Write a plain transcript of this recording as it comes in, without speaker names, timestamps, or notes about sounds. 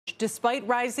despite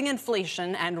rising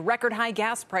inflation and record high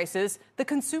gas prices, the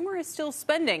consumer is still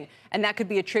spending. And that could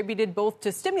be attributed both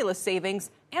to stimulus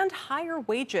savings and higher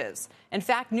wages. In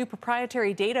fact, new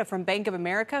proprietary data from Bank of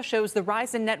America shows the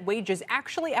rise in net wages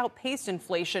actually outpaced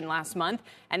inflation last month,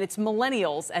 and it's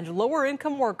millennials and lower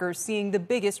income workers seeing the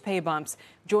biggest pay bumps.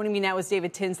 Joining me now is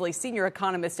David Tinsley, senior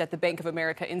economist at the Bank of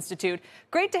America Institute.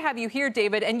 Great to have you here,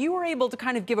 David. And you were able to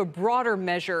kind of give a broader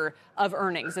measure of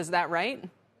earnings. Is that right?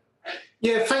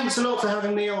 Yeah, thanks a lot for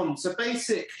having me on. So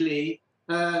basically,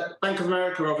 Bank of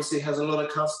America obviously has a lot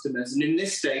of customers, and in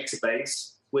this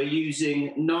database, we're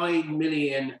using 9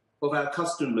 million of our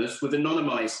customers with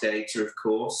anonymized data, of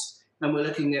course, and we're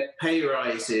looking at pay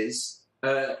rises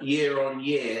year on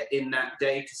year in that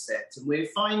data set. And we're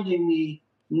finding the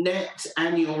net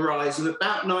annual rise of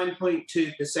about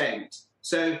 9.2%.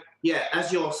 So, yeah,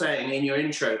 as you're saying in your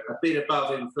intro, a bit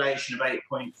above inflation of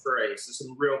 8.3. So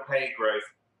some real pay growth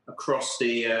across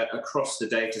the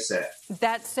data set.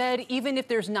 That said, even if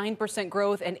there's 9%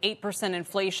 growth and 8%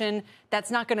 inflation, that's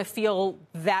not going to feel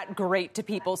that great to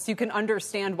people. So you can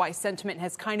understand why sentiment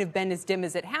has kind of been as dim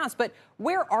as it has. But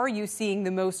where are you seeing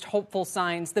the most hopeful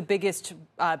signs, the biggest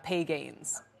pay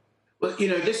gains? Well,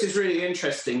 this is really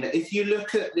interesting. That if you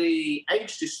look at the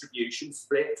age distribution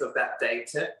split of that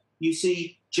data, you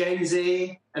see Gen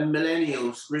Z and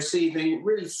millennials receiving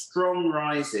really strong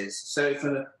rises. So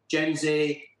for Gen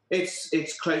Z,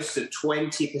 it's close to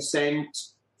 20%.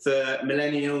 For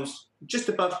millennials, just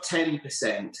above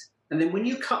 10%. And then when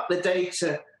you cut the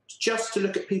data just to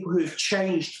look at people who have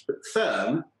changed but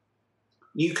firm,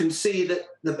 you can see that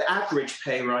the average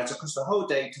pay rise across the whole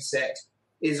data set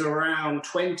is around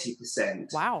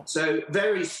 20%. Wow. So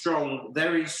very strong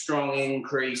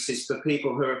increases for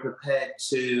people who are prepared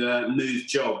to move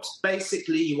jobs.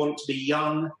 Basically, you want to be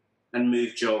young and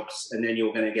move jobs, and then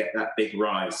you're going to get that big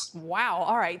rise. Wow.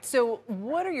 All right. So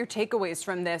what are your takeaways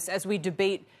from this as we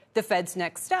debate the Fed's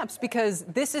next steps? Because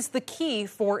this is the key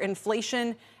for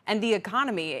inflation and the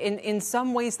economy. In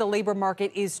some ways, the labor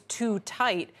market is too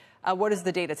tight. What does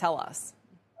the data tell us?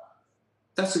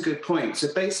 That's a good point.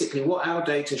 So basically what our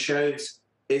data shows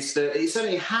is that it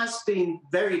certainly has been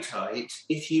very tight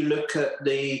if you look at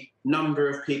the number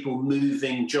of people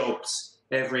moving jobs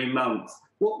every month.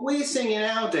 What we're seeing in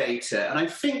our data, and I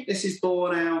think this is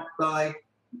borne out by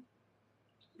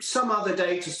some other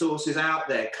data sources out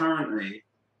there currently,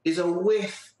 is a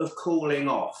whiff of cooling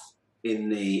off in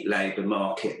the labour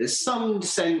market. There's some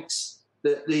sense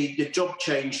that the job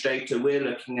change data we're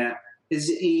looking at is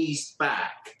eased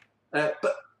back.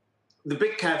 But the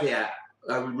big caveat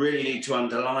I really need to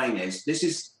underline is this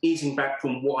is easing back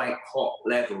from white-hot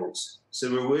levels.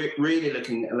 So we're really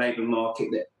looking at a labour market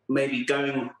that may be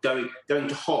going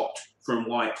to hot from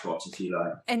white-hot, if you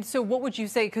like. And so what would you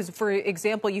say? Because, for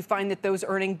example, you find that those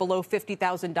earning below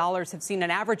 $50,000 have seen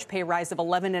an average pay rise of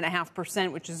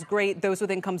 11.5%, which is great. Those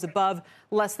with incomes above,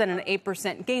 less than an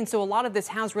 8% gain. So a lot of this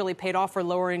has really paid off for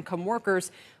lower-income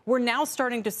workers. We're now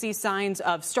starting to see signs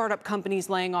of startup companies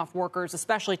laying off workers,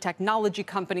 especially technology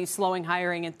companies slowing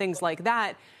hiring and things like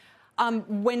that.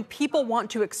 When people want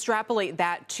to extrapolate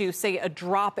that to, say, a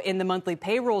drop in the monthly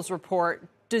payrolls report,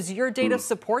 does your data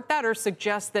support that or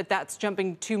suggest that that's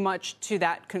jumping too much to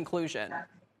that conclusion?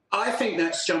 I think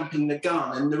that's jumping the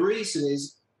gun. And the reason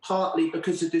is partly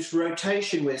because of this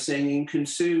rotation we're seeing in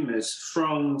consumers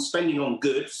from spending on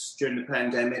goods during the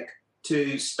pandemic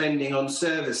to spending on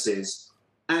services.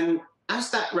 And as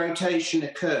that rotation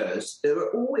occurs, there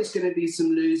are always going to be some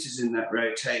losers in that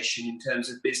rotation in terms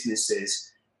of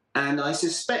businesses. And I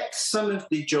suspect some of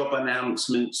the job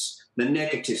announcements, the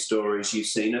negative stories you've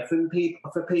seen, are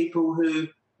for people who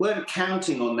weren't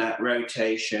counting on that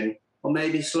rotation or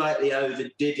maybe slightly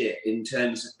overdid it in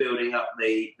terms of building up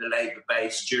the labour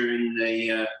base during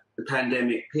the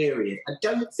pandemic period. I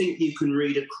don't think you can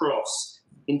read across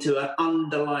into an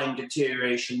underlying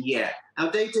deterioration yet.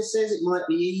 Our data says it might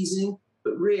be easing,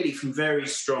 but really from very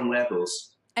strong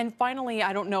levels. And finally,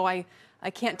 I don't know, I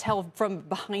can't tell from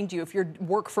behind you if you're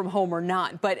work from home or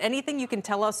not, but anything you can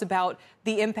tell us about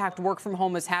the impact work from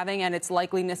home is having and its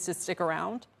likeliness to stick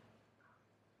around?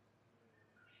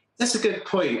 That's a good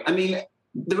point. I mean,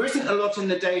 there isn't a lot in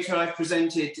the data I've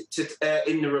presented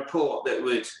in the report that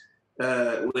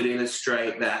would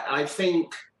illustrate that. I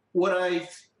think what I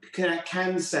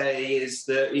can say is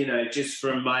that, just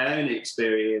from my own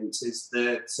experience, is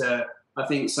that I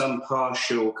think some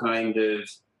partial kind of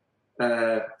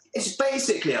it's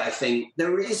basically, I think,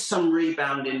 there is some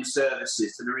rebound in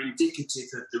services that are indicative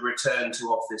of the return to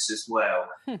office as well.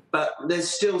 But there's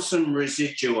still some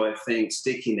residual, I think,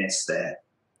 stickiness there.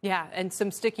 Yeah, and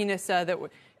some stickiness that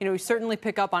we certainly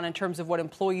pick up on in terms of what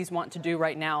employees want to do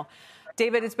right now.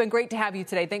 David, it's been great to have you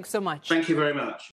today. Thanks so much. Thank you very much.